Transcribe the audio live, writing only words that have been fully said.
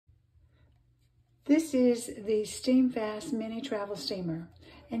This is the Steamfast mini travel steamer.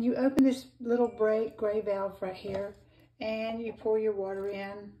 And you open this little gray valve right here and you pour your water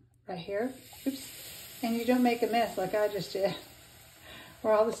in right here. Oops. And you don't make a mess like I just did,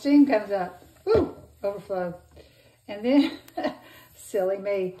 where all the steam comes up. Woo, overflow. And then, silly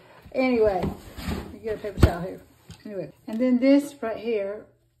me. Anyway, you get a paper towel here. Anyway, and then this right here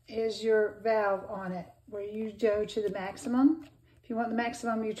is your valve on it, where you go to the maximum. If you want the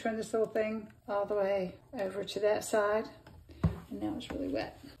maximum, you turn this little thing all the way over to that side. And now it's really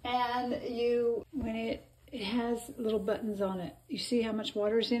wet. And when it has little buttons on it, you see how much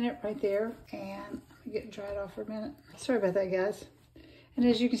water's in it right there? And I'm getting dried off for a minute. Sorry about that, guys. And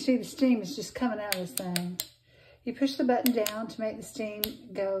as you can see, the steam is just coming out of this thing. You push the button down to make the steam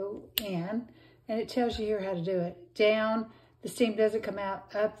go in, and it tells you here how to do it. Down, the steam doesn't come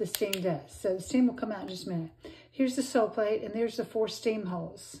out. Up, the steam does. So the steam will come out in just a minute. Here's the sole plate, and there's the 4 steam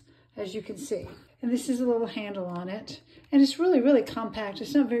holes, as you can see. And this is a little handle on it. And it's really, really compact.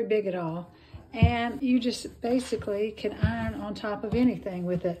 It's not very big at all. And you just basically can iron on top of anything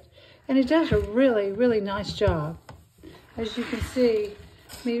with it. And it does a really, really nice job. As you can see,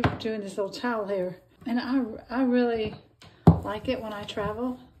 me doing this little towel here. And I really like it when I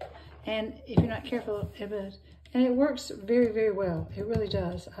travel. And if you're not careful, and it works very, very well. It really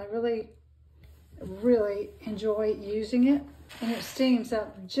does. I really, really enjoy using it. And it steams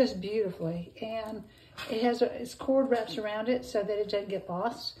up just beautifully. And it has its cord wraps around it so that it doesn't get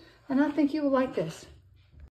lost. And I think you will like this.